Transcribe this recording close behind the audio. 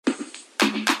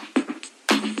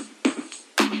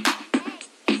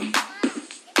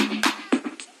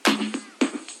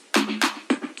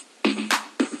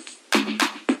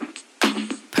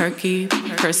Perky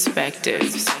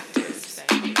Perspectives.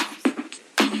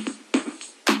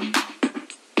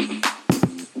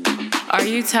 Are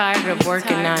you tired of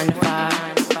working 9 to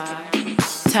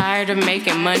 5? Tired of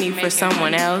making money for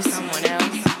someone else?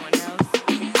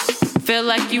 Feel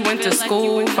like you went to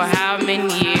school for how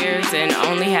many years and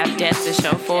only have debt to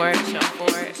show for it?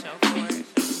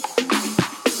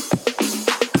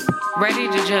 Ready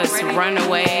to just run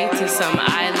away to some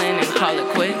island and call it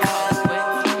quits?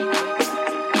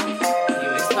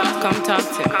 Come talk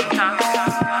to me.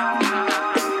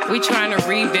 We trying to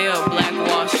rebuild Black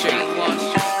Wall Street.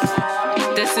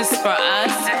 This is for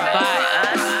us, by us.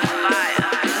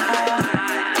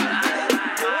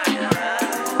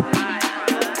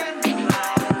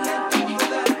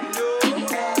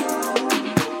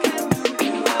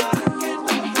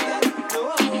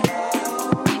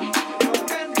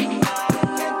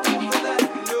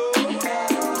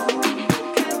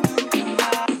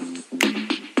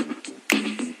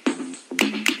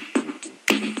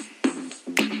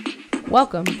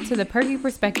 Welcome to the Perky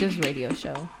Perspectives radio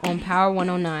show on Power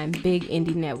 109 Big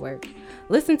Indie Network.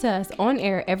 Listen to us on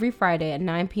air every Friday at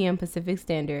 9 p.m. Pacific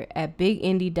Standard at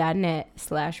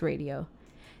bigindie.net/radio.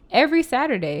 Every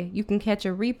Saturday, you can catch a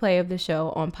replay of the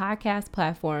show on podcast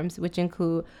platforms, which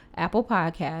include Apple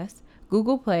Podcasts,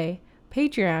 Google Play,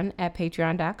 Patreon at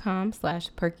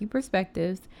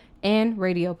patreon.com/perkyperspectives, and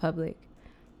Radio Public.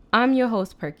 I'm your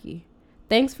host, Perky.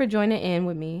 Thanks for joining in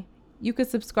with me. You can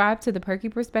subscribe to the Perky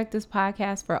Perspectives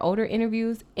podcast for older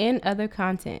interviews and other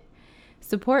content.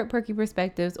 Support Perky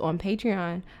Perspectives on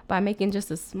Patreon by making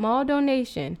just a small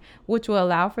donation, which will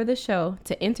allow for the show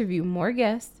to interview more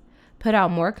guests, put out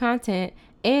more content,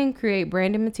 and create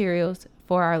branded materials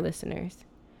for our listeners.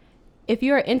 If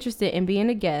you are interested in being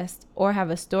a guest or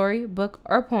have a story, book,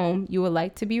 or poem you would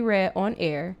like to be read on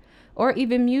air, or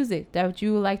even music that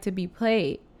you would like to be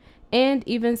played, and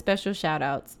even special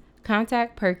shout-outs,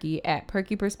 contact Perky at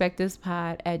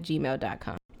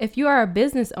perkyperspectivespod@gmail.com. If you are a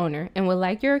business owner and would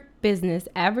like your business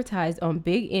advertised on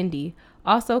Big Indie,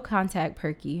 also contact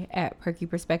Perky at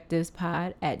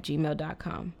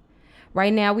perkyperspectivespod@gmail.com.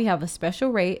 Right now, we have a special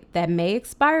rate that may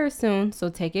expire soon, so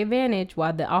take advantage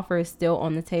while the offer is still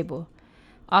on the table.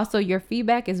 Also, your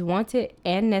feedback is wanted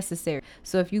and necessary.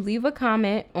 So if you leave a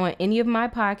comment on any of my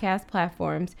podcast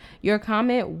platforms, your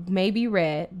comment may be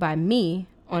read by me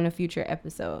on a future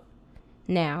episode.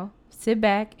 Now, sit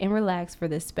back and relax for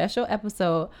this special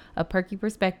episode of Perky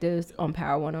Perspectives on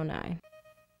Power 109.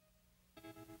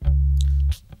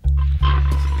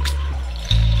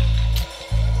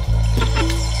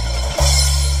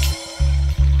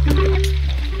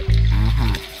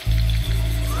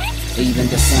 Even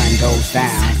the sun goes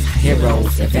down,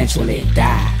 heroes eventually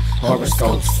die.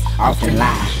 Horoscopes often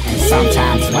lie, and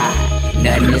sometimes why.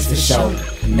 Nothing is for show,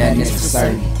 nothing is for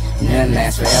certain. None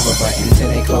lasts forever, but until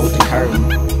they close the curtain.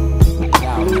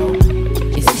 Y'all know,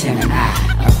 it's him and I,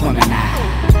 a woman and I.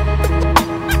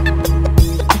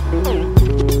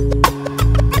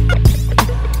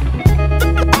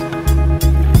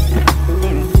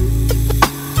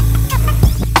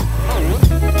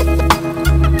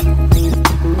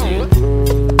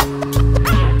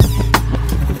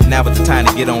 Now it's the time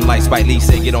to get on like Spike Lee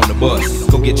said, get on the bus.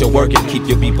 Go get your work and keep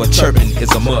your people chirping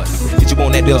is a must. Get you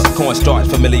on that bills and cornstarch,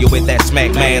 familiar with that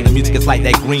smack man. The music is like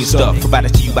that green stuff,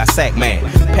 provided to you by Sack Man,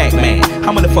 Pac Man.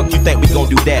 How many fuck you think we gon'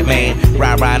 do that, man?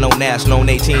 Ride on national on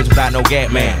 18s without no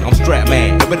gap, man. I'm strapped,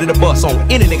 man. Get ready to bust on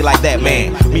any nigga like that,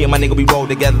 man. Me and my nigga, we roll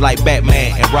together like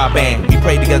Batman and Robin. We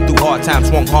prayed together through hard times,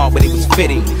 swung hard when it was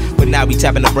fitting. But now we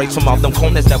tapping the brakes from off them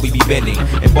corners that we be bending.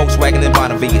 And Volkswagen and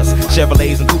Bonnevilles,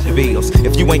 Chevrolets and Coupe de Villes.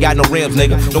 If you ain't got no rims,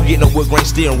 nigga, don't get no wood grain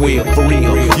steering wheel, for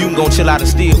real. You can go chill out and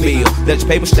steal bill. Let your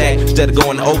paper stack instead of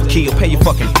going to overkill. Pay your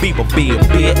fucking people bill,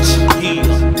 bitch.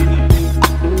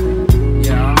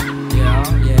 Yeah.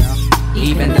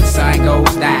 Even the sun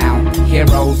goes down,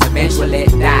 heroes eventually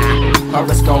die.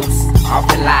 Horoscopes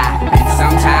often lie, and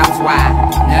sometimes why.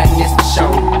 Nothing is for show,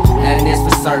 nothing is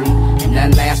for certain.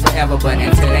 Nothing lasts forever, but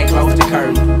until they close the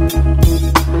curtain.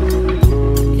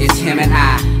 It's him and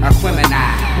I, or Quim and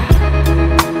I.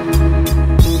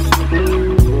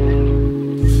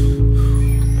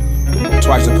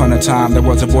 Twice upon a time, there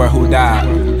was a boy who died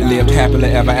and lived happily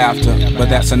ever after. But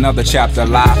that's another chapter.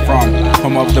 Live from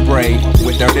home of the brave,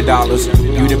 with $30,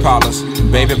 beauty parlors,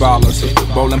 baby ballers,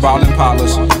 bowling ball and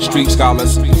parlors, street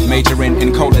scholars, majoring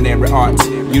in culinary arts.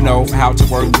 You know how to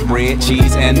work bread,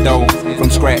 cheese, and dough from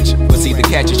scratch. But see, the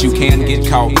catch is you can get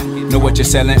caught. Know what you're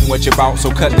selling, what you bought,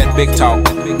 so cut that big talk.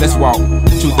 Let's walk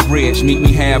to the bridge, meet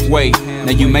me halfway.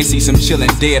 Now you may see some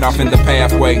chillin' dead off in the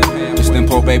pathway. It's them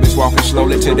poor babies walking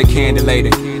slowly to the candy lady.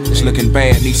 It's looking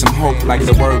bad, need some hope like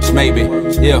the words maybe.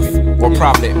 If, or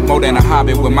probably, more than a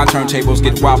hobby. When my turntables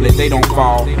get wobbly, they don't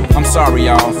fall. I'm sorry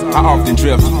y'all, I often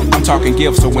drift. I'm talking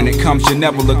gifts, so when it comes you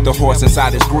never look the horse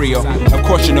inside his grill. Of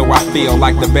course you know I feel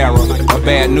like the bearer of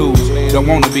bad news. Don't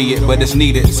wanna be it, but it's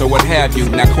needed, so what have you.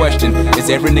 Now question,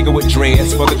 is every nigga with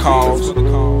dreads for the cause?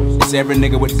 Is every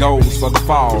nigga with goals for the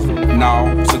fall?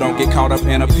 No, so don't get caught up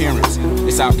in appearance.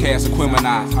 It's Outkast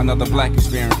Aquemini, another black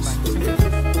experience.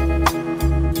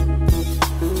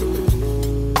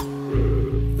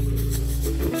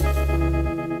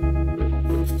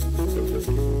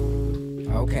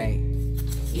 Okay,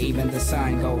 even the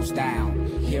sun goes down.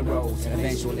 Heroes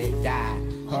eventually die.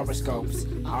 Horoscopes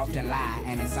often lie,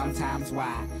 and it's sometimes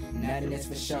why. Nothing is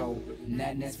for show,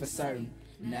 nothing is for certain.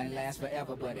 Nothing lasts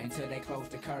forever, but until they close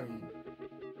the curtain.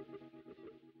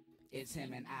 It's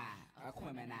him and I,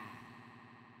 Aquemini.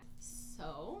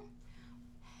 So,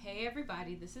 hey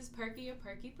everybody, this is Perky of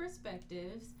Perky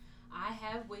Perspectives. I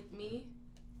have with me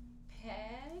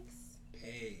Pegs.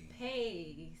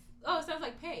 Pays. Oh, it sounds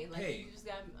like pay. Like Pay.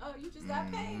 you just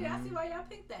got paid. I see why y'all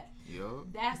picked that.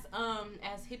 Yup. That's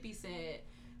as Hippie said.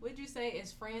 What'd you say?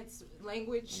 Is France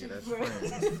language? Yeah, that's for,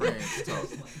 France talk.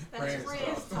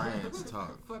 That's France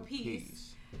talk. For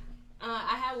peace.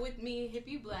 I have with me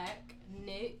Hippie Black,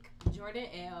 Nick, Jordan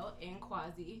L, and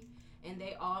Quasi, and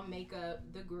they all make up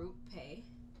the group Pay.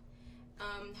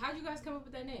 How'd you guys come up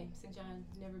with that name? Since y'all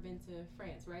never been to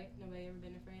France, right? Nobody ever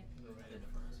been to France?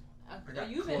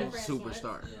 You've been to France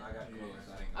Superstar. once? Yeah, I got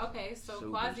close. Okay, so Superstar.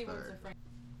 Quasi went to France.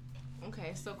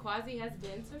 Okay, so Quasi has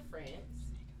been to France.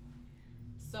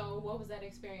 So what was that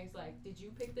experience like? Did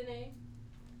you pick the name?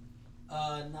 No,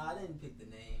 I didn't pick the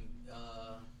name.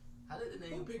 How did the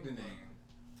name? Who picked the name?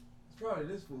 It's probably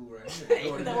this fool right Hey,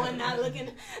 here. the one not looking.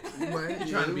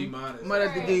 Trying to be modest. Might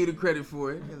have to give you the credit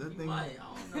for it. Might,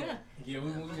 I don't know. Yeah,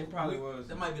 we probably was.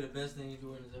 That might be the best thing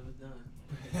Jordan has ever done.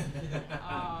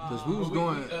 Because we was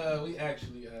going. We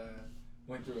actually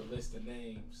went through a list of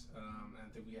names. I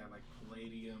think we had like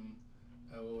Palladium.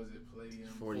 What was it? Palladium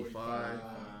 45.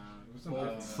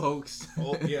 Folks.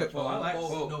 Folk. Yeah, folk. I like folk.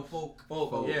 folk. No, folk.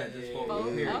 Folk. Yeah, just folk.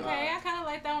 Folk. Here. Okay, I kind of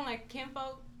like that one, like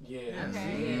kinfolk. Yeah.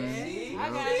 Okay, See? yeah. I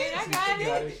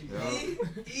got it.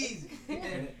 Easy.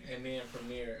 And then from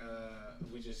there,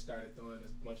 we just started throwing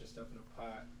a bunch of stuff in the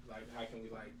pot. Like, how can we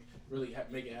like really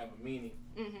make it have a meaning?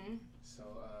 Mm-hmm. So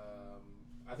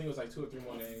I think it was like 2 or 3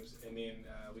 more names, and then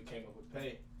we came up with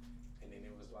Pay, and then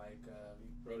it was like we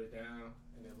wrote it down,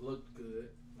 and it looked good.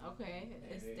 Okay, And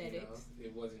aesthetics.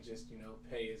 it wasn't just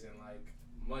pay as in like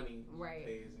money, Right.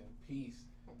 Pay as in peace.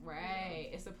 Right.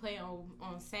 It's a play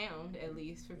on sound, at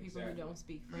least, for people Exactly. who don't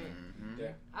speak French.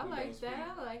 Yeah. I like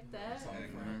that. Talk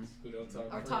French. Who don't talk Or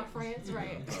French. talk French,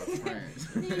 right. France.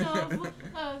 You know,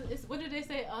 what did they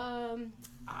say?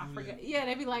 I forgot. Yeah,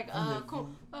 they be like,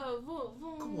 come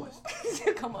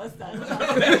on, son.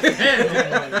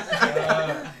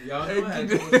 Y'all know how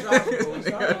to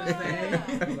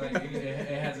like,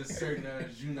 it has a certain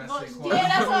je ne sais quoi. Yeah,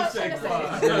 that's what I was trying to say.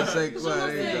 Je ne sais quoi,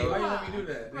 there you go. Why you let me do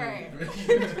that? Right.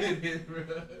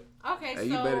 Okay, Hey, so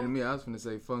you better than me. I was finna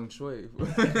say feng shui. we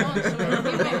went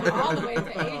all the way to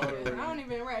Asia. I don't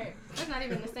even right. That's not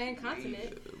even the same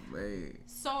continent. Man.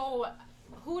 So,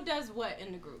 who does what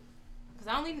in the group? Because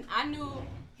I knew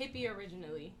Hippie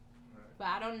originally, but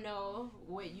I don't know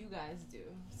what you guys do.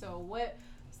 So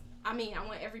I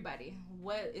want everybody.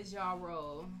 What is y'all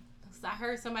role? So I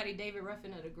heard somebody David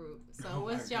Ruffin of the group. So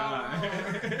what's y'all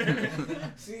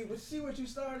role? See what you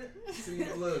started? See,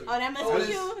 look. Oh, that must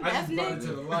be you. That's Nick.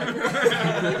 To the light.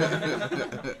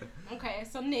 Okay,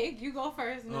 so Nick, you go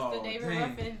first, Mr. David dang.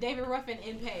 Ruffin. David Ruffin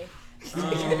in pay.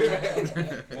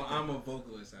 Well, I'm a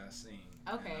vocalist. I sing.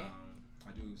 Okay. And,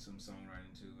 I do some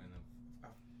songwriting too, and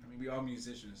I mean we all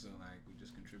musicians, so like we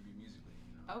just contribute musically.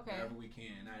 You know, Okay. wherever we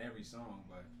can. Not every song,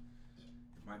 but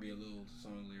it might be a little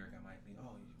song lyric. I might think,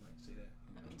 oh, you might say that.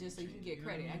 You know, Just so you can get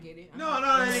credit. I get it. No, it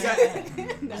ain't got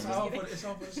that. That's It's all just for the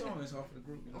song. It's all for the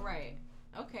group. You know? Right.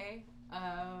 Okay.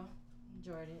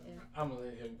 Jordan. I'm gonna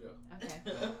let him go. Okay.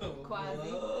 Quasi.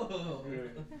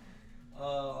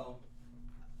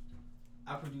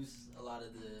 I produce a lot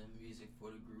of the music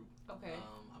for the group. Okay.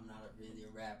 I'm not really a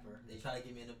rapper. They try to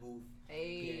get me in the booth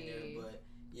here and there, Hey. but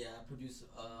yeah, I produce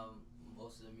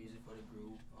most of the music for the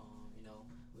group. You know,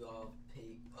 we all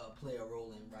play a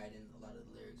role in writing a lot of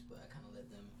the lyrics, but I kind of let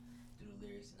them do the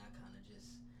lyrics, and I kind of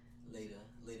just lay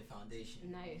the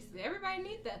foundation. Nice. You know? Everybody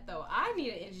need that though. I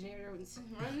need an engineer to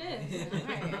run this.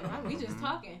 Right. We just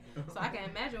talking, so I can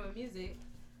imagine with music.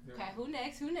 Okay, who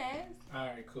next? All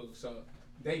right, cool. So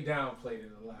they downplayed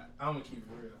it a lot. I'm gonna keep it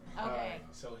real. Okay.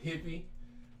 So Hippie,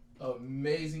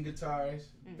 amazing guitarist,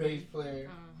 bass player,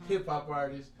 hip hop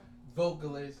artist,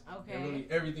 vocalist, and really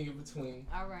everything in between.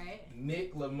 All right.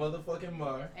 Nick La motherfucking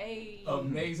Mar, Hey.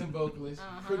 amazing vocalist,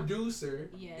 producer,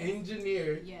 Yes.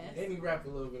 engineer, Yes. and he rap a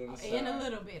little bit on the side. In a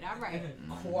little bit. All right.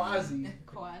 Quasi,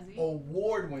 Quasi.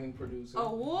 award-winning producer.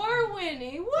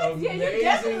 Award-winning. What? Yeah, you Amazing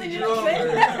definitely didn't drummer.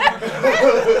 say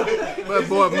that. But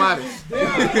boy, modest.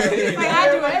 It's like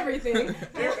I do everything.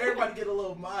 Everybody get a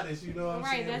little modest, you know what I'm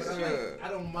Right, saying? that's But true. I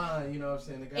don't mind, you know what I'm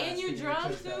saying? The guy And you sticking drum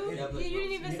his chest out. too? Yeah, You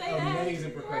didn't even say that.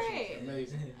 Amazing percussion. Right.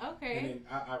 Amazing. Okay. And then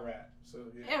I rap. So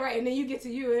yeah. Yeah, right. And then you get to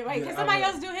you. Right. Yeah, Can I somebody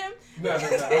rap. else do him? No, I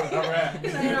rap.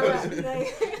 He's like, I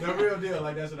rap. The real deal.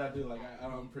 Like that's what I do. Like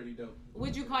I'm pretty dope.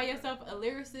 Would you call yourself a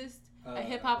lyricist, a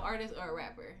hip hop artist, or a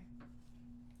rapper?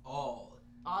 All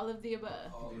of the above.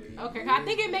 Yeah. Okay, 'cause I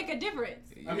think it make a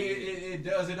difference. I mean, it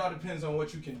does. It all depends on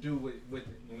what you can do with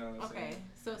it. You know what I'm Okay, saying?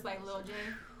 so it's like Lil J.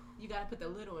 You gotta put the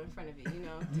little in front of it, you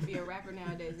know, to be a rapper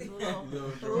nowadays. It's a little.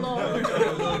 Lil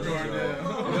Lil Jordan.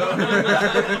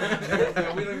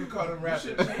 We don't even call them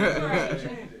rappers.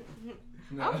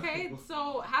 Right. Okay,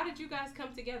 so how did you guys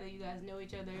come together? You guys know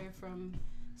each other from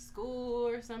school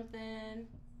or something?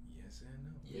 Yes and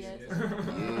no. Yes.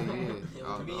 Yeah.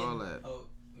 All that. Oh,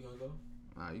 you wanna go?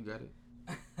 You got it.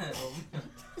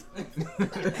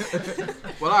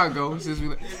 Well, I'll go since we.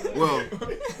 Well,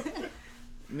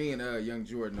 me and young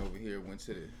Jordan over here went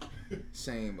to the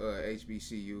same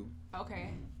HBCU Okay.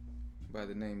 by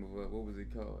the name of what was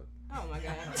it called? Oh my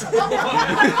God.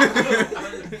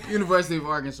 University of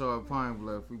Arkansas at Pine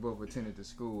Bluff. We both attended the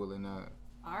school, and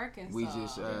Arkansas. we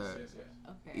just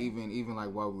Okay. even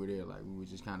like while we were there, like we were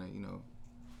just kind of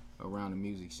around the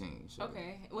music scene. So.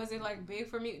 Okay. Was it like big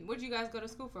for me? What did you guys go to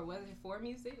school for? Was it for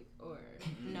music or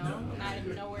no? Not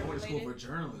even nowhere I went to school for related.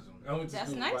 journalism. I went to That's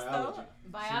school nice for biology.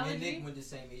 though. Biology. Me and Nick went to the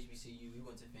same HBCU. We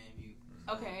went to FAMU.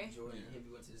 Okay. Jordan and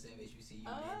Hippie went to the same HBCU. Me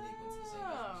Oh, and Nick went to the same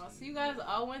HBCU. so you guys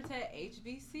all went to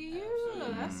HBCU.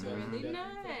 Absolutely. That's really Definitely.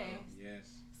 nice. Yes.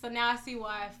 So now I see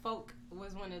why folk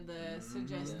was one of the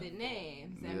suggested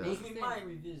names. That Yeah. makes We sense. might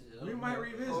revisit. We might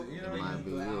revisit. You know, Might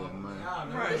be,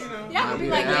 yeah, right? You know. Y'all could be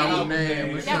like album Diddy. name or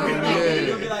Y'all could be something. like Diddy.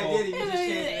 It'll be like Diddy. We just changed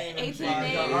the name. 18 and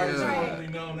names. The artist Right. formerly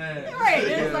known as. Right,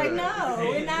 it's like no, Yeah,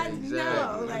 we're not. No,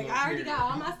 exactly. like I already got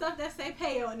all my stuff that say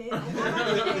pay on it. Like, I'm not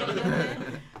gonna pay on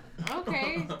nothing.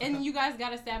 Okay, and you guys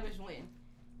got established when?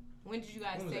 When did you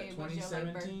guys When was say that? was your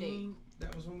like birthday? 2017.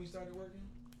 That was when we started working.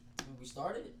 When we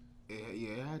started, Yeah,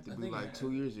 it had to I be think like it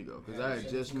 2 years ago because Yeah, I had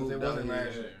just Because moved it out wasn't here.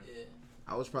 last year. yeah.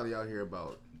 I was probably out here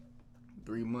about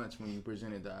 3 months when you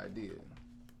presented the idea.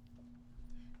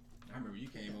 I remember you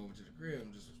came over to the crib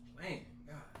and just was playing.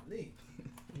 Golly.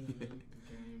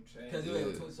 Because it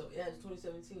was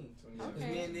 2017. Because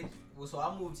me and Nick, so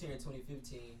I moved here in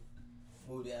 2015,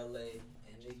 moved to LA,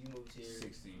 and Nick, you moved here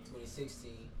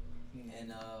 2016.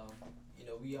 And,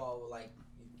 we all were like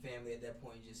family at that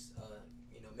point, just,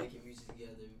 making music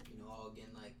together, all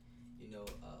getting like,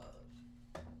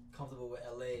 comfortable with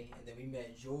LA. And then we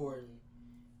met Jordan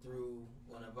through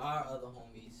one of our other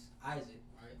homies, Isaac,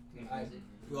 right? Isaac.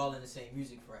 We all in the same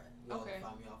music frat. We all Okay.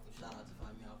 Find Me Alpha. Shout out to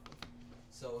Find Me Alpha.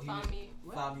 So he Find me.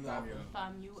 What? Find Me Alpha.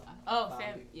 FAMU. Oh,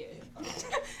 Fam- fam. Yeah.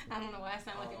 I don't know why I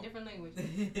sound like a different language.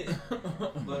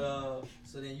 But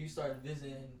so then you started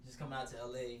visiting, just coming out to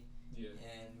LA, Yeah.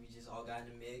 and we just all got in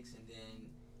the mix. And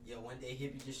then one day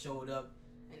Hippie just showed up.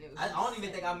 And it was I don't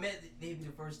even think I met Hippie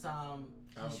the first time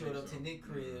I don't he showed think up so. to Nick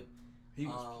crib. He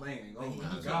was playing. But Oh he my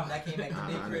came, god. I came back to I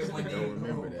Nick crib one honestly day. don't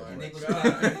remember that. And Nick was God.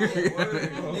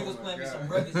 playing, Oh Nick was my playing me God. some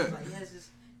records. He was like, yes, this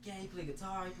guy, he play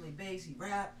guitar, he play bass, he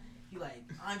rap. He like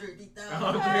Andre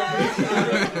 3000.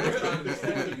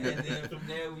 And then from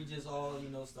there we just all,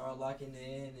 started locking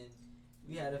in, and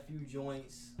we had a few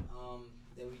joints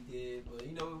that we did, but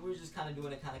we were just kind of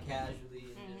doing it kind of casually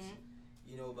and just,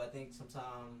 but I think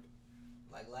sometime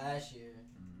like last year,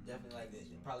 definitely like this,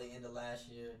 probably end of last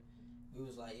year, we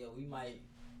was like, yo, we might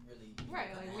really Right,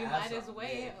 like we have might as something. well.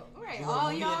 Yeah. Right, Jordan, all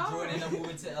me and y'all. Jordan ended up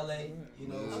moving to LA,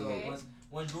 Okay. so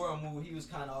once Jordan moved, he was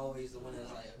kind of always the one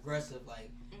that's like aggressive,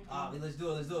 like, let's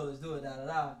do it, da da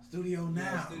da. Studio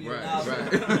now. Studio Right, now.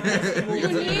 right.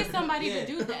 You need somebody Yeah. to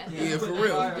do that. Yeah, for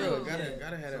real. Right, You right, gotta yeah.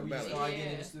 gotta have So that we just balance. started getting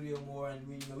in Yeah. the studio more, and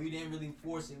we didn't really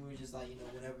force it. We were just like,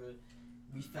 whenever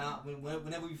we found,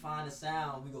 whenever we find a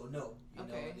sound, we go no,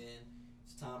 Okay. And then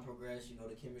as time progressed,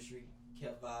 the chemistry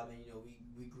kept vibing.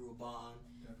 We grew a bond.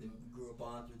 Then we grew a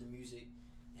bond through the music,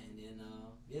 and then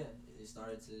it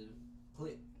started to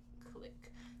click.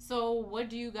 Click. So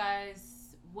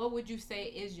what would you say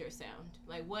is your sound?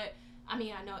 Like what? I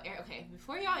mean, I know. Okay,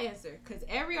 before y'all answer, because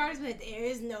every artist like, there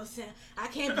is no sound. I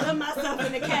can't put myself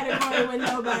in a category with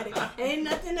nobody. Ain't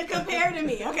nothing to compare to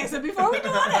me. Okay, so before we do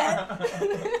all that,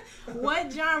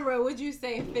 what genre would you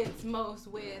say fits most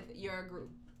with your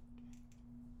group?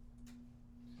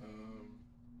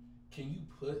 Can you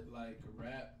put like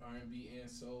rap, R&B, and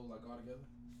soul like all together?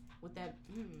 With that,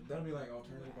 that'd be like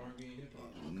alternative R&B and hip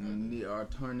hop. The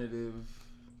alternative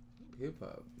hip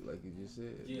hop, like you just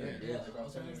said. Yeah.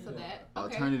 So that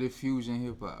alternative fusion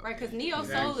hip hop. Right, because neo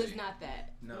soul is not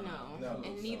that. No.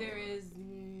 And neither is.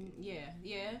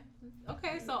 Yeah.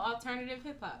 Okay, so alternative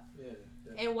hip hop. Yeah.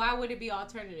 And why would it be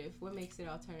alternative? What makes it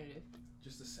alternative?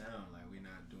 Just the sound, like we're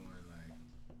not doing like.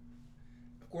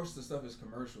 Of course, the stuff is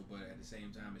commercial, but at the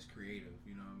same time, it's creative.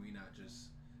 You know, we're not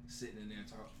just sitting in there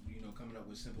coming up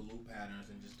with simple loop patterns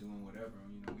and just doing whatever.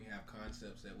 You know, we have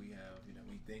concepts that we have. You know,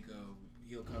 we think of.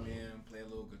 He'll come in, play a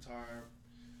little guitar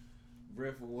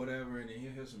riff or whatever, and then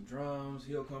he'll hear some drums.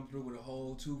 He'll come through with a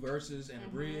whole 2 verses and a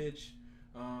bridge,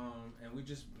 and we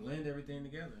just blend everything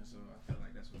together. So I feel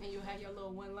like that's what. And you have your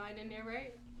little one line in there,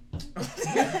 right? I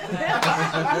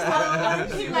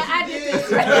did this.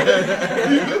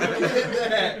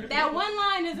 That one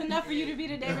line is enough for you to be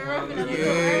the David Ruffin of the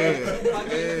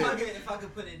If I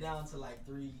could put it down to like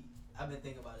 3, I've been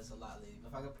thinking about this a lot lately.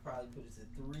 If I could probably put it to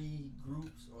 3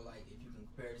 groups, or like if you can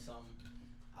compare to something,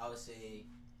 I would say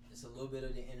it's a little bit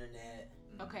of the internet.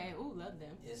 Okay, ooh, love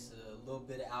them. It's a little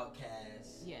bit of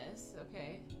Outkast. Yes,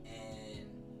 okay. And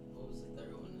what was the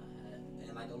third one I had?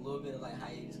 And like a little bit of like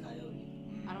Hiatus Coyote.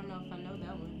 I don't know if I know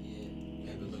that one.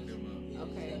 Yeah. Maybe look them up. Yeah,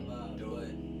 okay.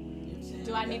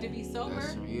 Do I need to be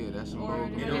sober? That's some or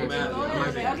it don't matter.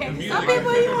 Okay, some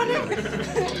people you want to.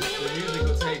 The music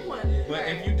will take one. But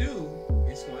if you do,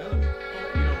 it's going to elevate.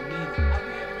 You don't need it.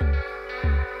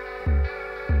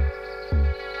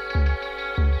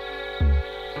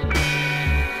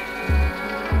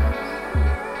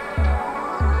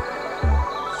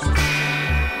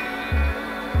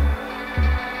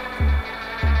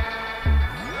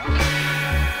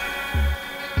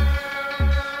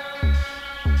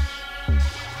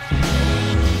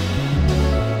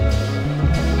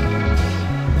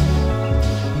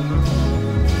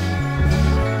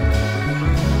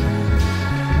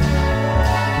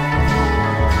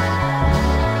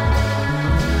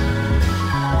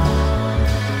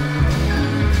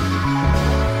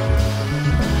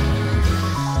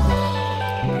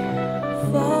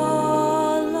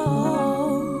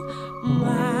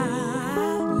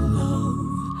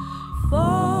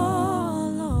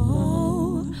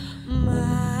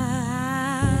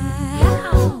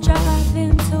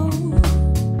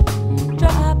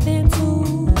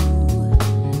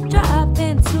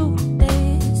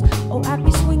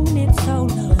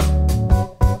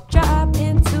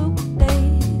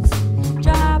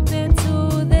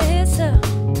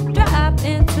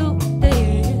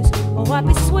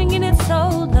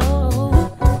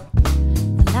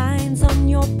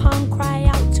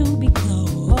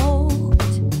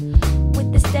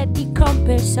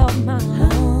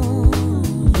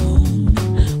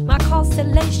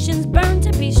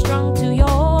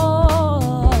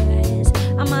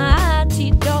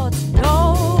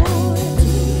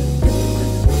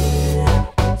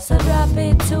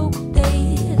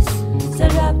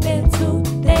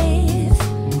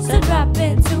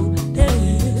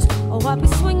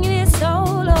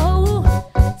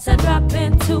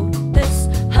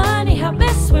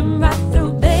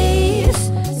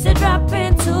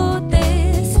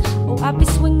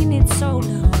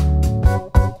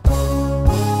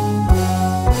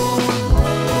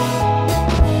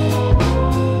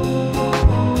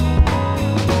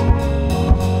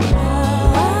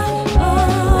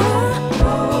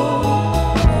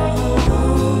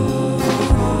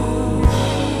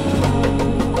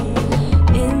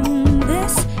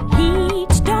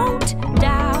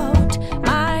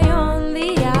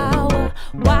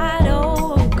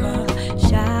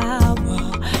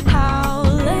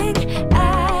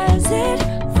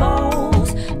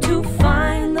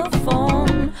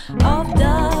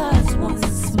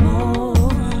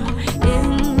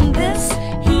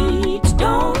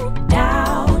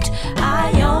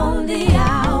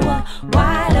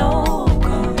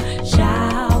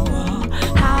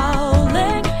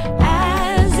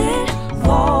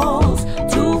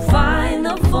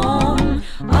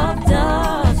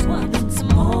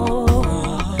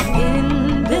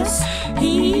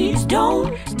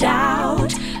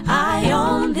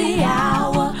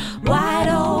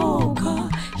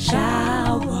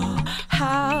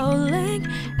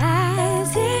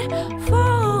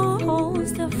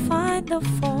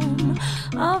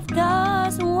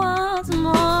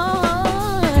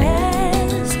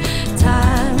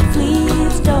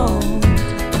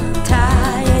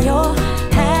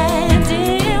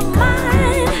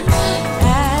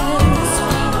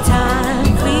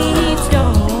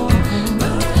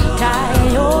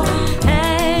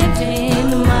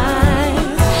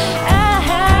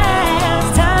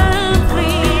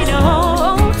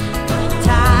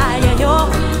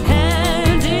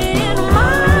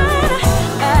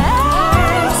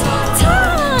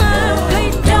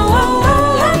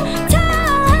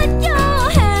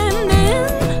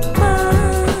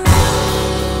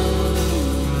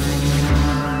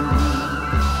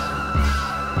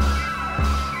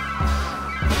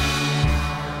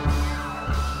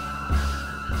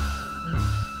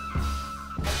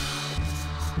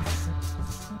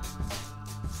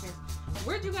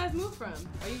 Where'd you guys move from?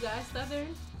 Are you guys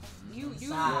Southern?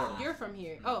 You're from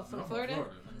here. Oh, from Florida?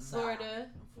 Florida.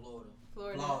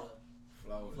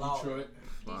 Detroit.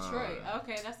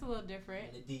 Okay, that's a little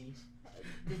different. The D.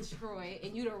 Detroit.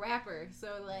 And you the rapper.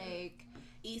 So, like,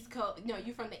 East Coast. No,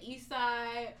 you from the East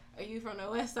Side? Or you from the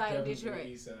West Side of Detroit?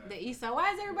 The East Side.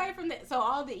 Why is everybody from the... So,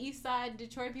 all the East Side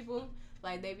Detroit people,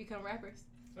 like, they become rappers?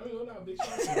 I mean, we're not a big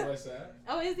fan of the West Side.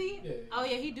 Oh, is he? Yeah. Oh,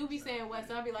 yeah, he do be saying West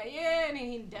Side. I'll be like, yeah, and then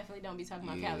he definitely don't be talking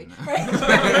about Cali. Nah. Right?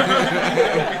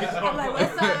 I'm like,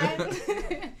 West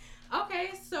Side. Okay,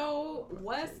 so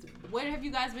what have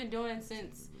you guys been doing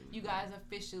since you guys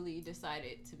officially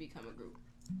decided to become a group?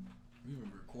 We've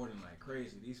been recording like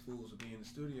crazy. These fools would be in the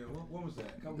studio. What was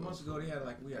that? A couple months ago, we had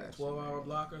a 12-hour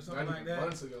block or something like that.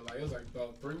 Months ago, like it was like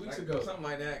about 3 weeks ago, something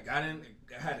like that. Got in,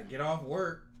 had to get off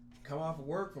work, come off of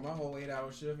work for my whole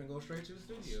 8-hour shift, and go straight to the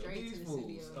studio. These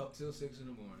fools up till 6 in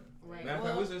the morning. Right. Matter of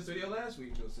fact, we was in the studio last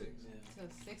week till 6. Till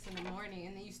 6 in the morning,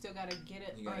 and then you still gotta get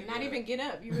up, or get not up. even get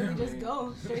up. You really just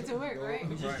go straight to work, right?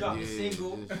 We just dropped the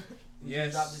single.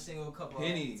 Yes. Dropped the single a couple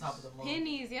Pennies. top of the month.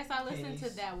 Pennies. Yes, I listened Pennies. to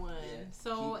that one. Yeah.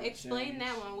 So Keep it explain changed.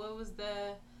 that one. What was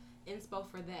the inspo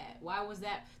for that? Why was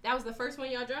that? That was the first one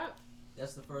y'all dropped?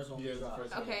 That's the first one Yeah, we the dropped.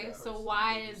 first one. Okay, Yeah, so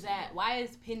why is that? Why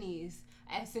is Pennies?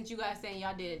 Since you guys saying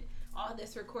y'all did all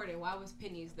this recording, why was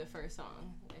Pennies the first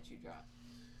song that you dropped?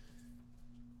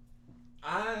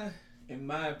 In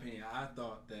my opinion, I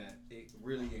thought that it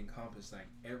really encompassed like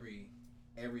every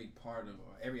part of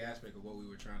or every aspect of what we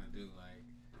were trying to do. Like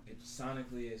it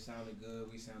sonically, it sounded good.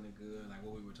 We sounded good. Like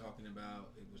what we were talking about,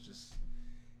 it was just.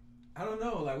 I don't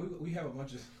know. Like we have a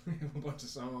bunch of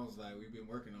songs like we've been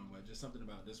working on, but just something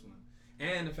about this one,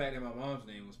 and the fact that my mom's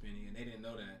name was Penny, and they didn't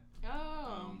know that.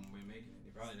 Oh. When we were making it,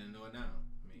 they probably didn't know it now.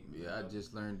 I mean, Yeah, I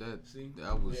just learned that. See?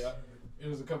 That was. Yeah, it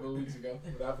was a couple of weeks ago,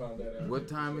 but I found that out. What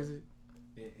time is it?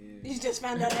 It You is just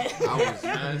found out that. I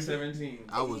was 9:17.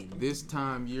 I was this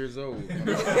time years old.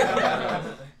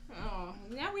 Oh,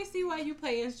 now we see why you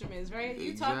play instruments, right?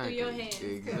 You talk through your hands. 'Cause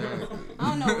Exactly. I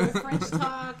don't know what French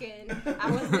talk, and I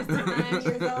was this 9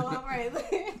 years old. All right.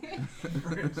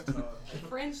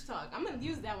 French talk. I'm gonna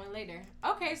use that one later.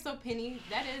 Okay, so Penny,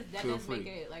 that Feel does free. make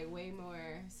it like way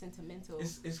more sentimental.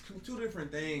 It's two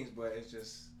different things, but it's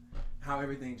just how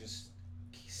everything just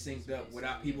synced up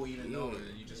without people even knowing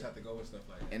it. You just have to go with stuff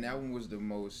like that. And that one was the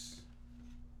most.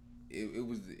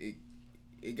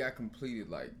 It got completed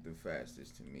like the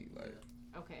fastest to me. Like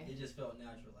Okay. It just felt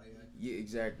natural. Like yeah,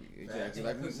 exactly. Facts.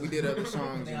 Like we did other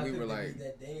songs I and we think were it was like.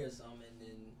 that day or something, and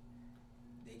then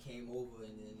they came over,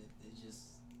 and then it just.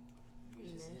 We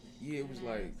was just in it. Yeah, it was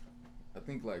like. I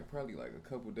think like probably like a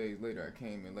couple days later I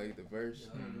came and laid the verse.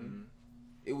 Yeah. Mm-hmm.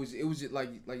 It was just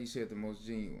like you said, the most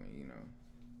genuine, you know.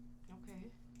 Okay.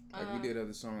 Like we did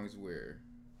other songs where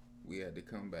we had to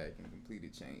come back and completely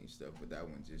change stuff, but that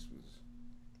one just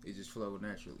flowed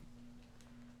naturally.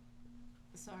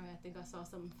 Sorry, I think I saw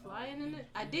something flying in it.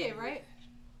 I did, right?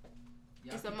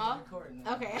 Y'all It's a keep moth? recording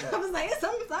now. Okay. I was like, it's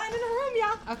something flying in the room,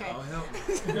 y'all. Okay. Oh,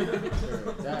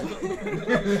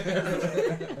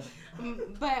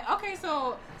 help. But okay,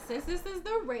 so since this is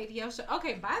the radio show,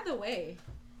 okay. By the way,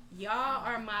 y'all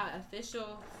are my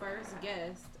official first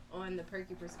guest on the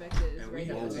Perky Perspectives And we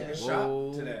radio have to take a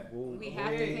show. shot to that. We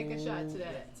have to take a shot to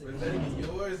that. But that is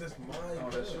yours. That's mine. Oh,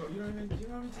 that's yours. You don't even take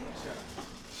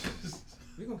shots.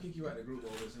 We're gonna kick you out the group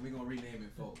over this, and we're gonna rename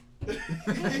it folk.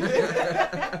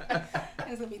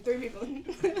 There's gonna be 3 people.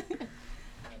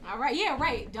 All right, yeah,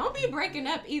 right. Don't be breaking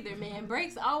up either, man.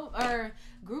 Breaks all or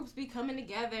groups be coming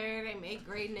together. They make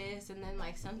greatness, and then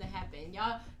like something happen.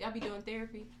 Y'all be doing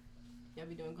therapy. Y'all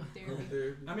be doing group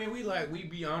therapy. I mean, we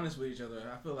be honest with each other.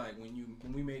 I feel like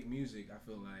when we make music, I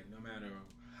feel like no matter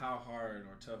how hard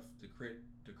or tough the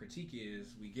critique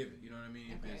is, we give it. You know what I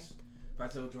mean? Okay. If I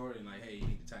tell Jordan like, hey, you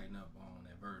need to tighten up on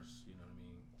that verse, you know what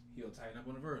I mean? He'll tighten up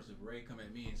on the verse. If Ray come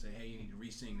at me and say, hey, you need to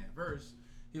re-sing that verse,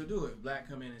 he'll do it. If Black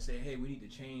come in and say, hey, we need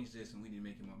to change this and we need to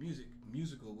make it more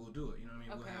musical, we'll do it. You know what I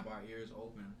mean? Okay. We'll have our ears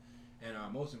open. And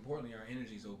most importantly, our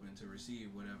energy's open to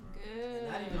receive whatever.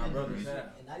 Good. And not even Our in the brothers music,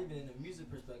 have. and not even in the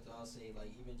music perspective, I'll say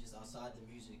like even just outside the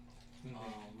music,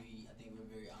 I think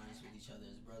we're very honest with each other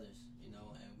as brothers, you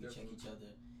know, and we check each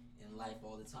other in life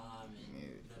all the time. And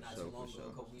you know, not too long ago,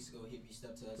 a couple weeks ago, he reached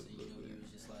up to us and you know he was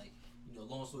just like, you know,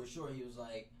 long story short, he was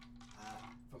like,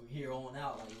 from here on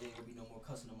out, like there ain't gonna be no more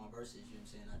cussing on my verses. You know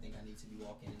what I'm saying? I think I need to be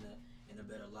walking in a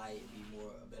better light, be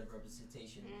a better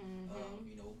representation of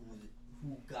you know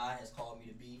who God has called me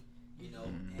to be. You know,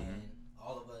 and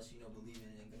all of us, you know,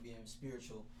 believing in being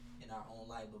spiritual in our own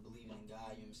life, but believing in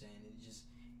God. You know what I'm saying?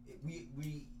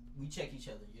 We check each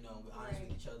other. You know, we're honest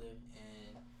with each other,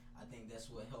 and I think that's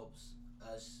what helps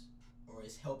us, or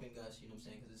it's helping us. You know what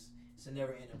I'm saying? Because it's a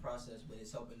never-ending process, but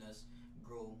it's helping us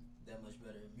grow that much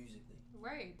better musically.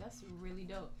 Right. That's really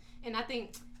dope. And I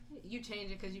think you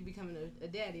change it because you becoming a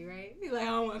daddy, right? You like, I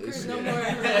don't want Chris no more.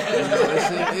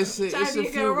 It's a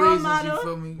few reasons, model. you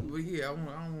feel me? But yeah, I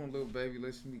don't want little baby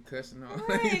listening to me cussing all.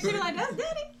 Right. She be like, that's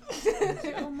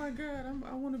daddy. Oh my God,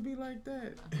 I want to be like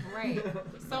that. Right.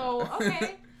 So,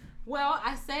 okay. Well,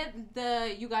 I said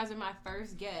you guys are my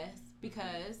first guest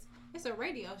because it's a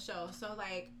radio show. So,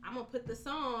 like, I'm going to put the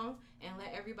song and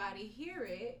let everybody hear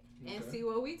it and see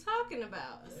what we talking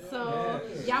about. So,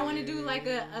 y'all want to do, like,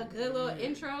 a good little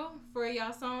intro for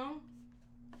y'all song?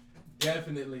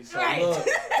 Definitely. So, right. Look.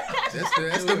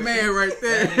 That's the man right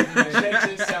there.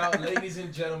 Check this out, ladies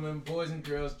and gentlemen, boys and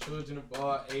girls, children of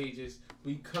all ages.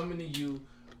 We coming to you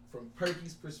from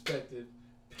Perky's perspective.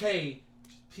 Pay,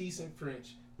 peace in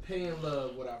French, Pay in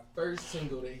Love with our first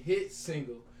single, the hit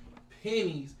single,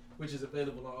 Pennies, which is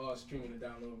available on all streaming and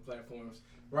downloading platforms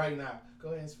right now. Go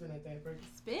ahead and spin that thing, Perky.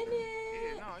 Spin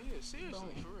it. Yeah,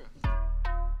 seriously, for real.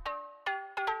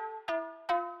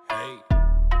 Hey.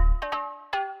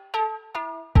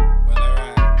 Well,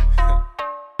 alright.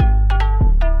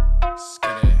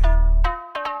 Skinny.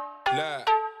 Look.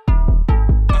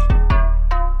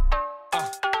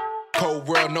 Cold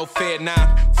world, no fair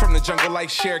now. From the jungle like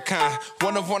Shere Khan.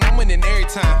 One of one, I'm winning every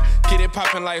time. Get it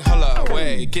popping like holla,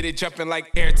 way. Get it jumping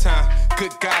like airtime.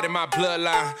 Good God in my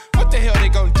bloodline. What the hell they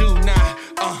gon' do now?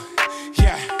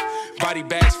 Yeah. Body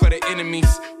bags for the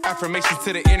enemies. Affirmations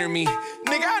to the inner me.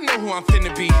 Nigga, I know who I'm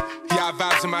finna be. Y'all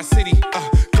vibes in my city.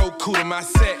 Go cool to my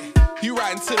set. You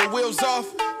riding till the wheels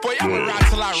off? Boy, I'ma ride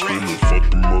till I wreck.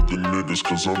 Fuck them other niggas,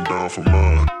 cause I'm down for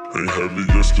mine. Ain't had it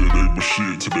yesterday, but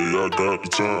shit, today I got the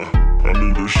time. I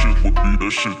knew that shit would be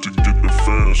that shit to get the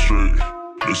fans straight.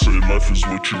 They say life is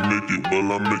what you make it,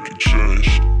 well I make it change.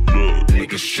 Look,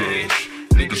 niggas change,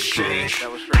 niggas change.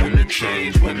 When it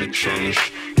change,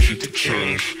 keep the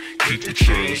change, keep the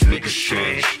change. Niggas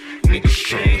change, niggas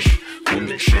change. When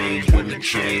it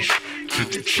change,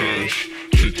 keep the change,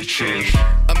 keep the change.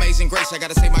 Amazing grace, I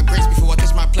gotta say my grace before I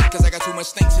touch my plate, cause I got too much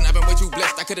stinks and I've been way too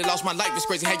blessed. I could've lost my life, it's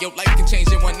crazy how your life can change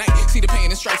in one night. See the pain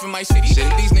and strife in my city.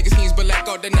 These niggas he's but lack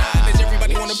or denied.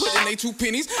 Everybody wanna put in they 2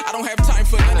 pennies. I don't have time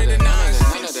for none of the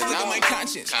nonsense. Look at my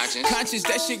conscience,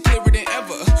 that shit clearer than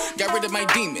ever. Got rid of my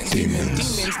demons,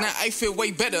 now I feel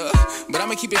way better. But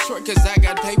I'ma keep it short cause I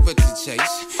got paper to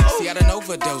chase. See I done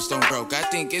overdosed on broke, I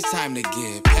think it's time to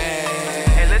get paid.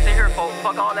 Hey, listen here, folks.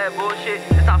 Fuck all that bullshit.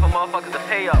 It's time for motherfuckers to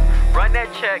pay up. Run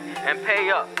that check and pay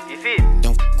up. You feel?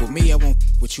 Don't f with me, I won't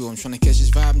f with you. I'm trying to catch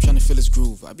this vibe, I'm trying to feel this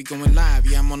groove. I be going live,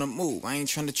 yeah, I'm on the move. I ain't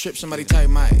trying to trip, somebody tie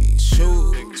my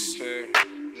shoes. Niggas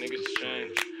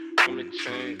change, when it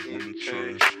change, keep the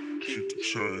change, keep the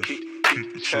change.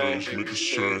 Niggas change,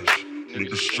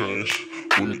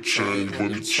 when it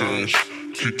change,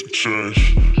 keep the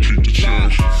change, keep the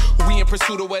change. We in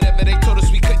pursuit of whatever they told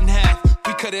us we couldn't have.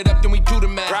 We cut it up, then we do the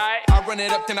math. Right. I run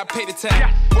it up, then I pay the tab.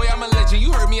 Yeah. Boy, I'm a legend,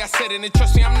 you heard me, I said it, and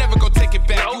trust me, I'm never gonna take it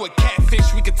back. You a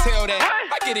catfish, we could tell that.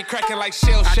 What? I get it cracking like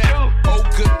Shell Shack. Oh,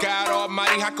 good God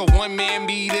almighty, how could one man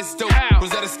be this dope?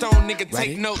 Was that a stone, nigga,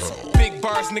 take notes. Big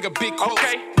bars, nigga, big quotes.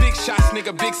 Big shots,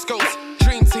 nigga, big scopes.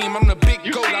 Dream team, I'm the big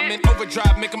goat. I'm in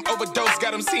overdrive, make them overdose.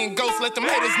 Got them seeing ghosts, let them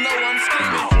haters know I'm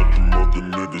screaming. Fuck them other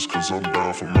niggas, cause I'm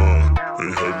down for mine.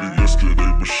 Ain't had it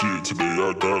yesterday, but shit, today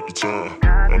I got the time.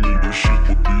 I knew that shit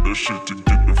would be that shit to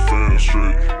get the fans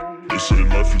straight. They say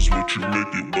life is what you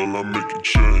make it, well I make it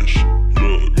change.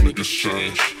 Look, niggas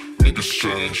change,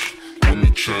 when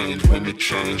it change,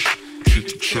 keep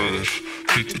the change,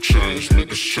 keep the change.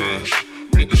 Niggas change,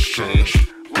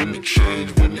 when it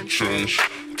change,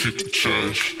 keep the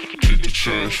change, keep the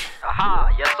change. Aha,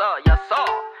 yes sir. That's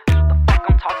what the fuck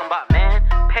I'm talking about, man.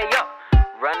 Pay up,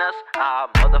 run us our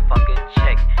motherfucking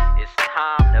check. It's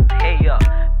time to pay up.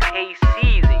 Pay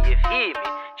season, you feel me?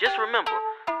 Just remember,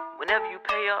 whenever you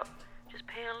pay up, just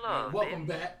pay in love. And welcome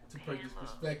back to Perky's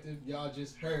Perspective. Y'all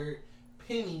just heard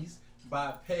Pennies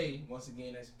by Pay. Once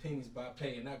again, that's Pennies by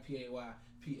Pay and not P-A-Y,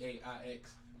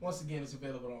 P-A-I-X. Once again, it's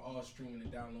available on all streaming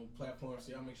and download platforms,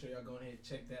 so y'all make sure y'all go ahead and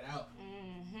check that out.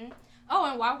 Mm-hmm. Oh,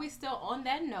 and while we still on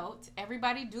that note,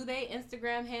 everybody do their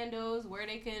Instagram handles where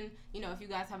they can, if you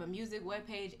guys have a music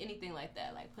webpage, anything like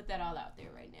that. Like, put that all out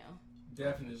there right now.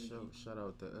 Definitely. Shout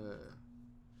out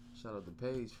the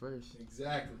page first.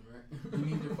 Exactly, right? You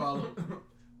need to follow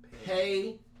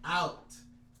Pay Out.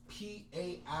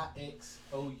 P-A-I-X-O-U-T.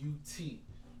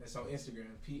 That's on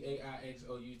Instagram.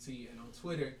 P-A-I-X-O-U-T. And on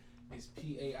Twitter, it's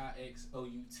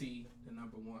P-A-I-X-O-U-T, the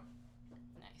number 1.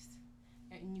 Nice.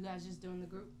 And you guys just doing the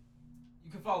group?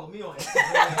 You can follow me on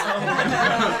Instagram.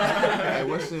 Hey,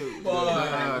 what's it?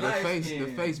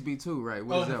 The face be too, right?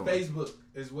 What is that one? Facebook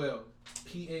as well.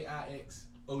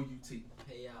 PAIXOUT.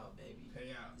 Pay out, baby.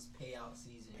 Pay out. It's payout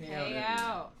season. Pay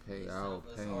out. Pay out.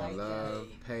 Pay in love.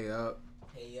 Pay up.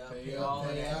 Pay up. Pay Pay up, all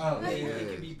pay that. out. Hey, Yeah.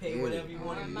 it can be paid whatever you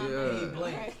want to be. Yeah. Pay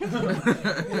blank. Pay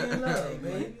in love,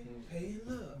 baby. Pay in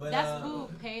love. But, That's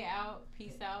cool. Pay out.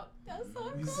 Peace out. That's so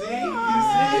cool. You see?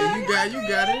 Yeah, you got it. You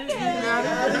got it.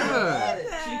 Yeah.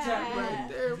 She tapped right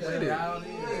there with it. I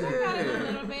got it a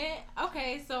little bit.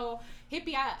 Okay, so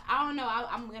Hippie, I don't know.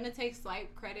 I'm gonna take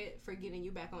slight credit for getting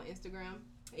you back on Instagram,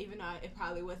 even though it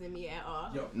probably wasn't me at all.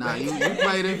 Yo, Nah, you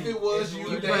played it. If it was you,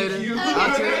 played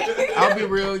it. I'll be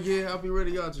real. Yeah, I'll be real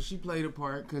to y'all. So she played a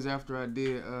part because after I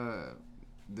did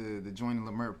the joint in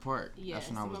Leimert Park, Yes, that's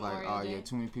when I was like, Memorial oh Day. yeah,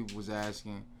 too many people was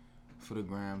asking for the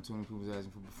gram, too many people was asking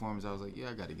for performance. I was like,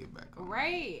 yeah, I got to get back on.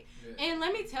 Right. Yeah. And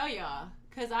let me tell y'all,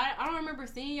 because I don't remember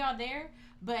seeing y'all there,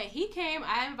 but he came.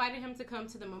 I invited him to come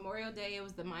to the Memorial Day. It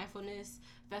was the Mindfulness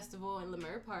Festival in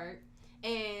Leimert Park.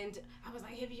 And I was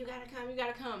like, Hippie, you gotta come, you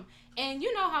gotta come. And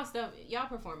you know how y'all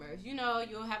performers, you know,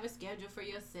 you'll have a schedule for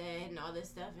your set and all this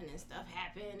stuff, and then stuff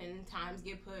happen and times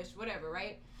get pushed, whatever,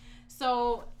 right?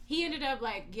 So he ended up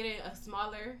like getting a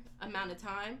smaller amount of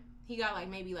time. He got like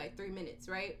maybe like 3 minutes,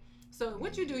 right? So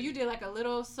what you do, you did like a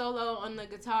little solo on the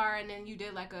guitar, and then you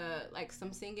did like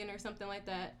some singing or something like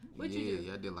that. What'd you do?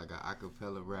 Yeah, I did like an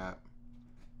acapella rap,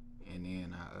 and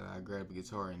then I grabbed the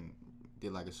guitar and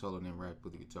did like a solo and then rapped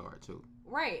with the guitar too.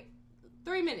 Right.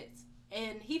 3 minutes.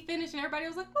 And he finished and everybody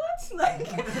was like, what? Like,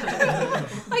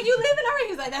 like you leaving already?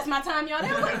 He's like, that's my time, y'all.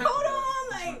 They was like, hold on.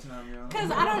 Like,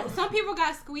 because some people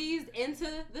got squeezed into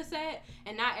the set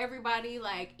and not everybody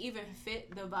like even fit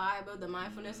the vibe of the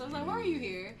mindfulness. So I was like, why are you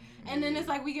here? And then it's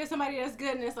like, we get somebody that's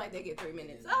good and it's like, they get 3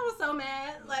 minutes. I was so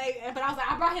mad. Like, but I was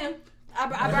like, I brought him. I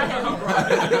brought him.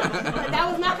 Like, that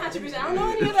was my contribution. I don't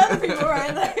know any of the other people,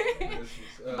 right? Like,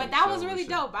 but that was really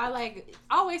dope. I like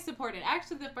always supported.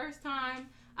 Actually, the first time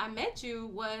I met you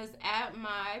was at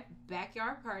my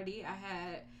backyard party.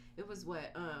 It was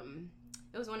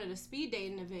one of the speed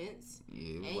dating events. Yeah,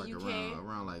 it and was you like came,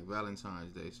 around like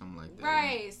Valentine's Day, something like that.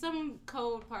 right, some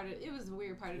cold part of it was a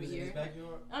weird part of the year.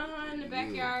 In the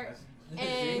backyard.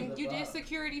 And you did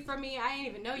security for me. I didn't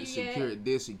even know you yet.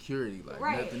 Did security like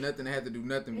right. nothing had to do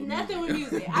nothing with nothing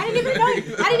music. with music. I didn't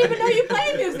even know you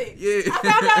played music. Yeah. I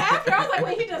found out after. I was like,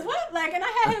 wait, he does what? Like, and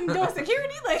I had him doing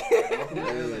security. Like,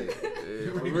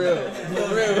 for real.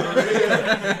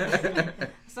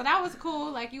 So that was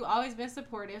cool. Like, you always been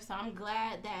supportive. So I'm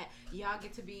glad that y'all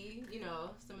get to be,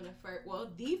 some of the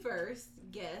first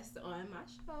guests on my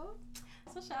show.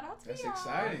 So shout out to That's y'all.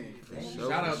 exciting. Sure,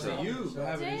 shout out to you for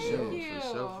having this show. Thank you. For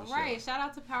sure. Right. Shout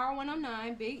out to Power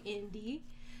 109, Big Indie.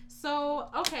 So,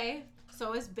 okay.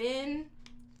 So it's been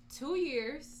 2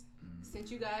 years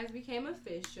since you guys became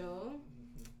official.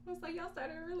 It's like y'all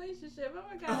started a relationship. Oh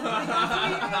my God.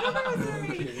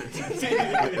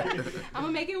 I'm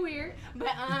gonna make it weird.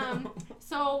 But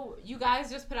so you guys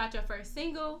just put out your first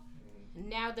single.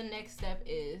 Now the next step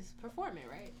is performing,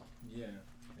 right? Yeah.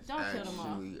 Don't kill them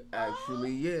all.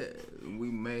 Actually, yeah.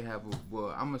 We may have I'm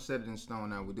gonna set it in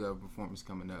stone now. We do have a performance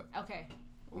coming up. Okay.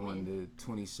 On the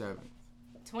 27th.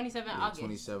 27th August.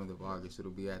 27th of August.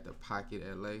 It'll be at the Pocket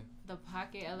LA. The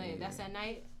Pocket LA. Yeah. That's at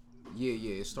night? Yeah.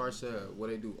 It starts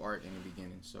they do art in the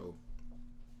beginning. So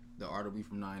the art will be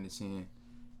from 9 to 10.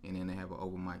 And then they have an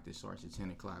open mic that starts at 10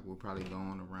 o'clock. We'll probably go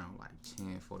on around like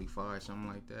 10:45, something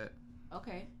like that.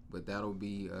 Okay. But that'll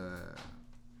be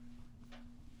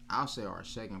I'll say our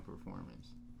second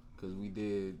performance, cause we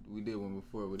did one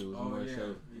before, but it was more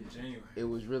so. January. It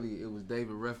was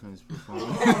David Ruffin's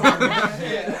performance.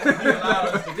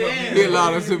 Damn. He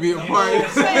allowed us to be a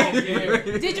part.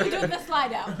 Did you do the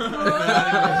slide out?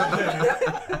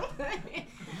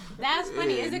 That's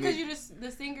funny. Is it because you just the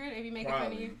singer? If you make it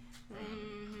funny, you.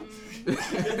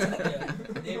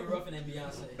 David Ruffin and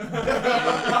Beyonce.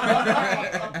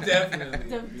 Definitely.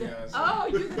 Beyonce. Oh,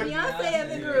 you the Beyonce of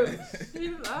the group.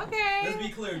 Okay. Let's be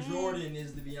clear, Jordan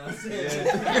is the Beyonce.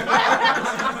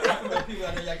 People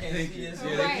out there, y'all can't see this.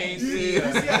 Yeah, they can't see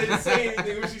us. You see, I didn't say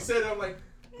anything when she said it. I'm like,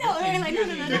 no, they ain't like, no.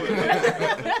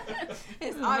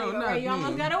 It's audio, right? You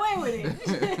almost got away with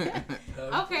it.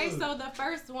 Okay, so the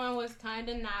first one was kind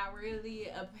of not really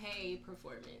a paid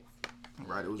performance.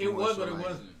 Right, it was, but it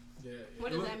wasn't. Yeah.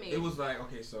 What does that mean? It was like,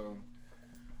 okay, so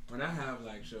when I have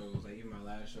like shows, like even my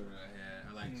last show that I had,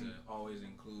 I like to always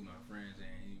include my friends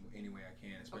in any way I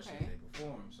can, especially if they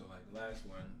perform. So like the last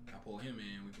one, I pulled him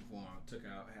in, we performed,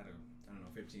 had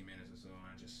 15 minutes or so, and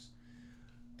I just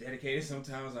dedicated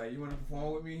sometimes like, you want to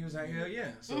perform with me? He was like, hell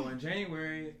yeah. So in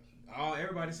January,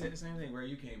 Everybody said the same thing. Where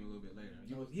you came a little bit later.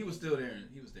 He was still there.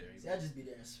 He was there. See, I just be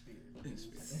there in spirit.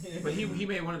 But he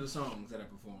made one of the songs that I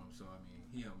performed. So I mean,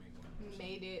 he helped make one of them.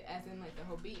 Made it as in like the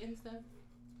whole beat and stuff.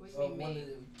 What Oh, you mean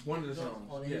made? One of the songs.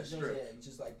 On Yeah, his joints, strip. yeah,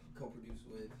 just like co-produced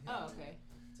with. Oh, okay.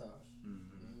 Tosh.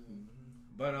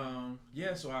 But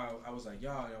yeah. So I was like,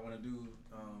 y'all want to do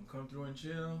come through and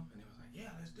chill, and they was like, yeah,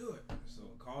 let's do it. So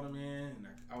I called them in, and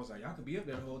I was like, y'all could be up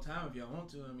there the whole time if y'all want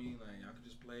to. I mean, like y'all could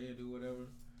just play and do whatever.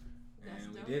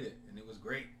 And we did it, and it was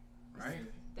great, right?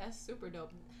 That's super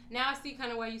dope. Now I see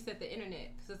kind of why you said the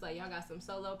internet, because it's like y'all got some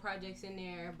solo projects in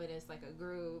there, but it's like a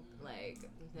group. Like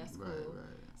that's cool.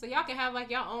 Right. So y'all can have like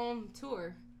your own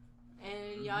tour,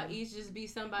 and y'all each just be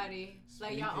somebody,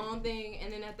 like your own thing,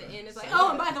 and then at the end it's like, oh,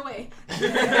 and by the way,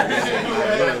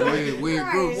 we a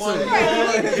group. One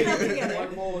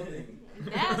more thing.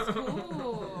 That's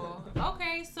cool.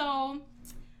 Okay, so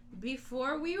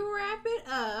before we wrap it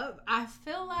up, I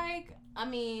feel like, I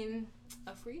mean,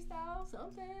 a freestyle,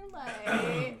 something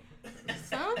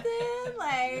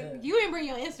like you didn't bring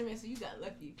your instrument, so you got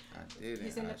lucky. I didn't.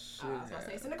 It's in the, I should have.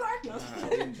 It's in the car. No. I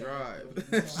didn't drive.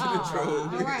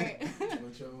 All right.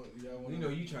 You know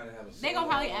you trying to have a. They gonna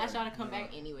probably ask y'all to come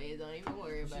back anyways. Don't even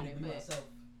worry about it. But Myself,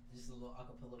 just a little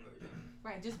acapella version.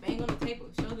 right, just bang on the table,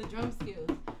 show the drum skills.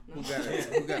 No.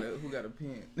 Who got a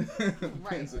pen?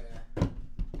 Right.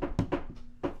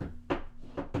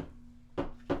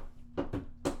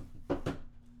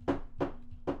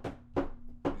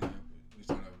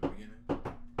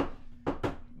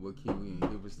 What key we in?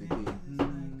 Give us the key.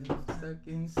 Stuck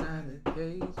inside a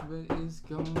cage, but it's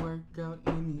gonna work out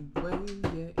anyway.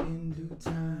 Yeah, in due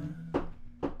time.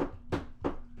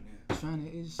 Trying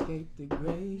to escape the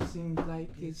grave, seems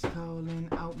like it's calling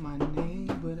out my name,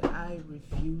 but I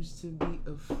refuse to be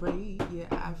afraid. Yeah,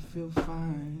 I feel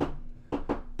fine.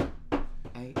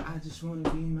 Hey, I just wanna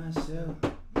be myself.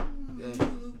 Hey,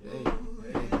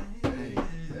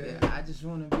 I just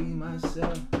wanna be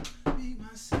myself.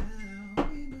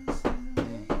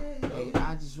 Hey,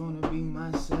 I just wanna be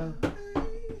myself.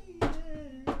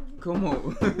 Come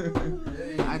on.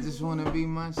 I just wanna be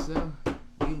myself.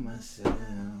 Be myself.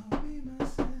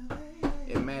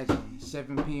 Imagine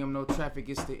 7 p.m. no traffic,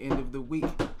 it's the end of the week.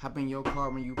 Hop in your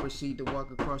car when you proceed to walk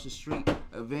across the street.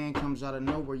 A van comes out of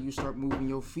nowhere, you start moving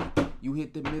your feet. You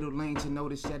hit the middle lane to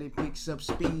notice that it picks up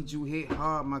speed. You hit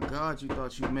hard, my God, you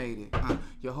thought you made it.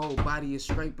 Your whole body is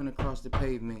scraping across the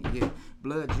pavement, yeah.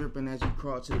 Blood dripping as you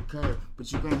crawl to the curb.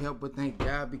 But you can't help but thank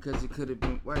God because it could have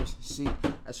been worse. See,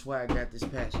 that's why I got this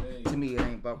passion. To me, it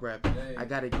ain't about rapping. I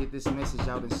gotta get this message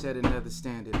out and set another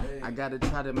standard. I gotta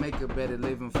try to make a better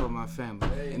living for my family.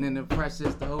 And in the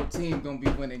process, the whole team gonna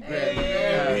be winning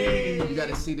Grammy. You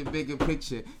gotta see the bigger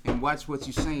picture and watch what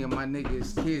you saying, my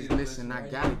niggas. Kids, listen, I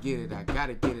gotta get it, I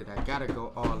gotta get it, I gotta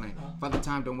go all in. Father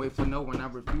time, don't wait for no one. I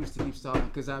refuse to keep stalling,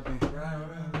 cause I've been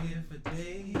here for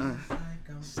days.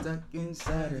 Stuck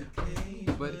inside a cage,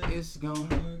 but it's gonna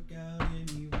work out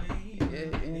anyway.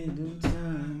 Yeah, in due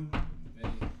time.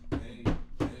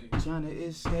 Trying to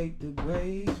escape the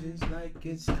grave, it's like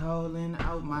it's calling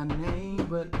out my name,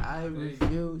 but I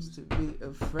refuse to be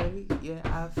afraid. Yeah,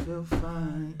 I feel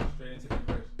fine.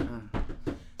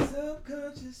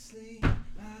 Subconsciously,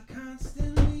 I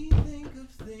constantly think of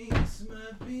things.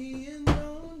 My being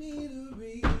don't need a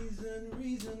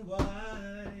reason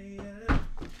why.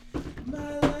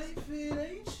 My life, it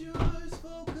ain't yours.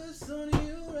 Focus on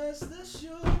you, rest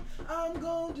assured. I'm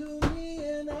gonna do me,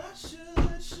 and I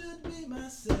should be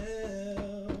myself.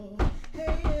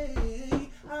 Hey,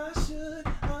 I should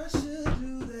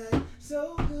do that.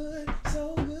 So good,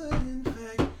 in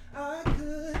fact, I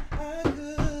could.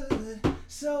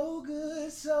 So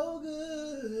good,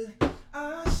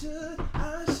 I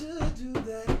should do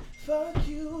that. Fuck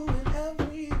you and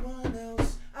everyone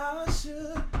else. I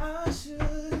should.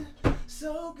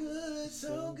 So good.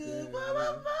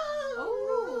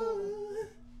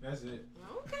 That's it.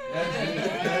 Okay. That's it.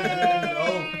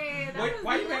 Wait,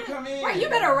 why you gotta come in? Wait, you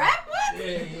better rap what?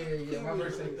 Yeah. My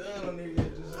verse ain't done on there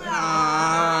yet.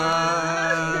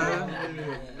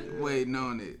 Waiting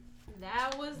on it.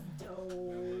 That was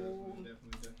dope.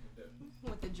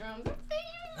 With the drums.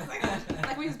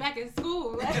 Like we was back in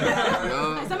school. Like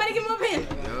somebody give him a pen.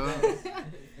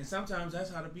 And sometimes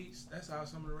that's how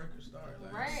some of the records start.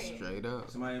 Like, right. Straight up.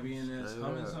 Somebody be in there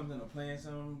humming something or playing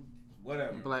something,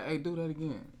 whatever. Be like, hey, do that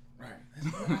again. Right.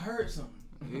 I heard something.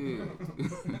 Yeah.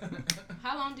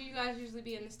 How long do you guys usually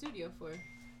be in the studio for? 6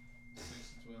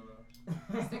 to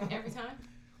 12 hours. Every time?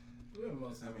 For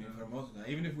most of the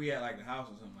time. Even if we at like the house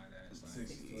or something like that, it's like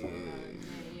 6 to 12 hours.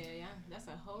 Yeah. That's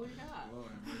a whole job.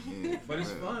 Yeah, but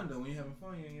it's fun though. When you're having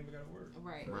fun, you ain't ever gotta work.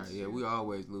 Right. Right. Yeah, we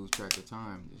always lose track of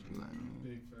time. Just be like, man.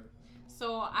 Big fact.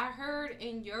 So I heard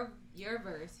in your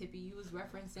verse, Hippie, you was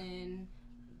referencing.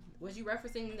 Was you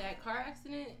referencing that car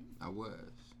accident? I was.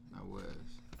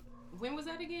 When was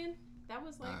that again? That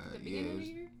was like the beginning of the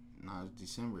year? No, it was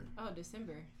December. Oh,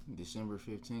 December. December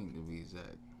 15th to be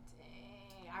exact.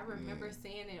 Dang, I remember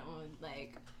seeing it on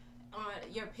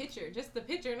your picture, just the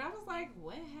picture, and I was like,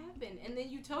 what happened? And then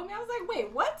you told me, I was like,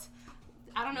 wait, what?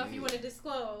 I don't know if you want to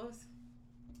disclose.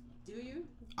 Do you?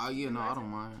 Oh yeah, no, I don't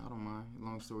mind.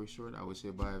 Long story short, I was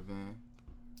hit by a van.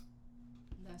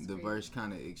 That's the crazy. verse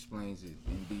kind of explains it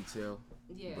in detail.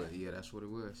 Yeah. But yeah, that's what it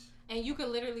was. And you could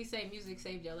literally say music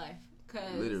saved your life.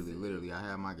 Cause Literally, I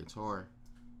had my guitar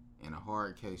in a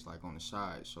hard case, like on the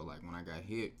side. So like when I got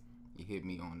hit, it hit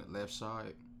me on the left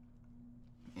side,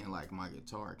 and like my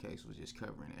guitar case was just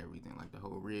covering everything, like the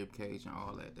whole rib cage and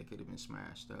all that. That could have been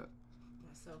smashed up.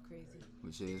 That's so crazy.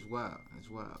 Which is wild. It's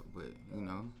wild, but you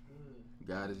know,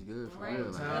 God is good for Right.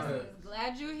 real. Like,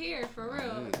 Glad you're here for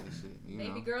real. yeah, that's it, you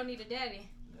Baby know. girl need a daddy.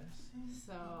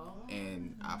 So.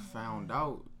 And I found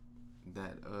out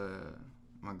that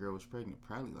my girl was pregnant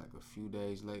probably like a few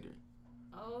days later.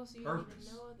 Oh, so you didn't even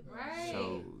know it, right?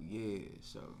 So yeah,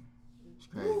 so it's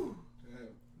crazy.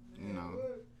 You know,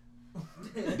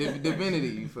 divinity.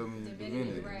 You feel me?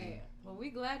 Divinity, right? Well, we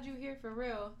glad you here for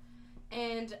real.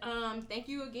 And thank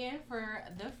you again for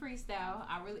the freestyle.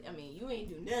 I mean, you ain't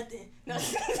do nothing. No, I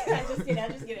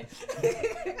just kidding.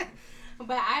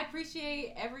 But I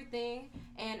appreciate everything,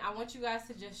 and I want you guys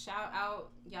to just shout out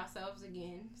yourselves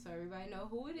again, so everybody know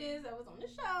who it is that was on the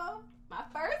show. My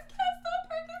first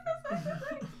guest on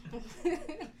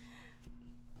Perky.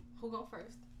 Who go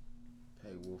first?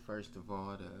 Hey, well, first of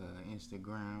all, the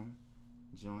Instagram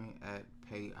joint at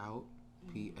Payout,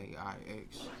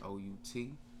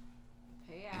 PAIXOUT.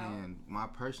 Payout. And my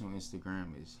personal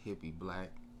Instagram is Hippie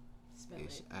Black. Spell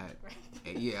it's it.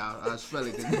 at yeah, I'll spell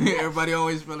it. Everybody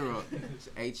always spell it wrong.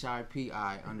 It's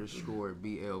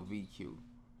HIPI_BLVQ.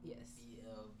 Yes.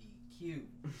 BLVQ.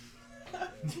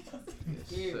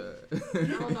 Yes, I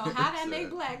don't know how that make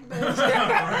black, but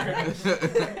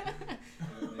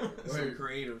some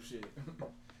creative shit.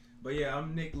 But yeah,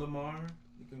 I'm Nick Lamar.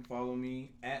 You can follow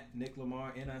me at Nick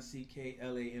Lamar,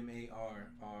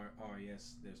 NICKLAMARRR.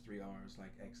 Yes, there's 3 R's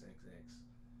like XXX.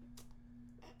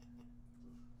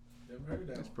 Never heard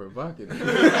that. That's provocative.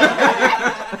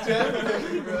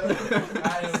 Definitely, bro.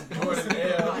 I am Jordan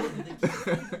L.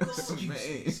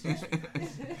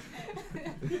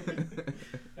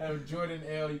 I'm Jordan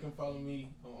L. You can follow me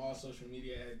on all social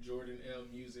media at Jordan L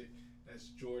Music. That's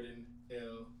Jordan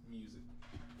L Music.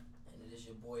 And it is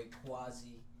your boy Quasi.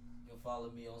 You can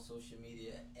follow me on social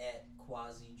media at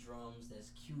Quasi Drums.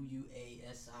 That's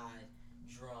QUASI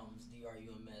Drums,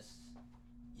 DRUMS.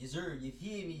 Yes, sir. You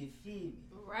feel me?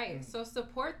 Right. So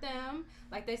support them.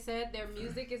 Like they said, their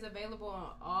music is available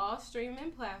on all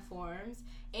streaming platforms.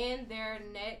 And their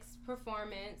next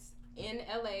performance in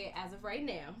LA, as of right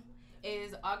now,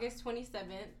 is August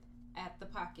 27th at The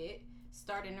Pocket,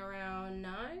 starting around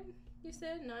 9. You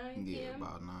said 9 p.m.? Yeah,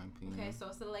 about 9 p.m. Okay, so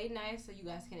it's a late night, so you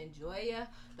guys can enjoy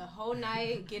the whole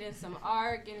night, getting some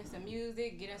art, getting some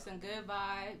music, getting some good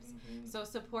vibes. Mm-hmm. So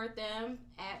support them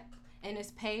and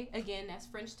it's Pay. Again, that's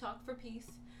French Talk for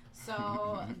Peace.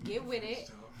 So get with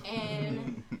it.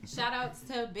 And shout outs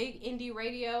to Big Indie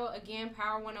Radio. Again,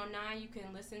 Power 109. You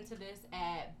can listen to this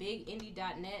at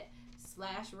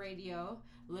bigindie.net/radio.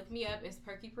 Look me up. It's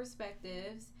Perky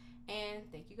Perspectives. And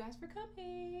thank you guys for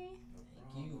coming.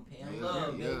 Thank you. Paying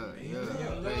love, yeah,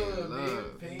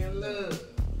 Paying love.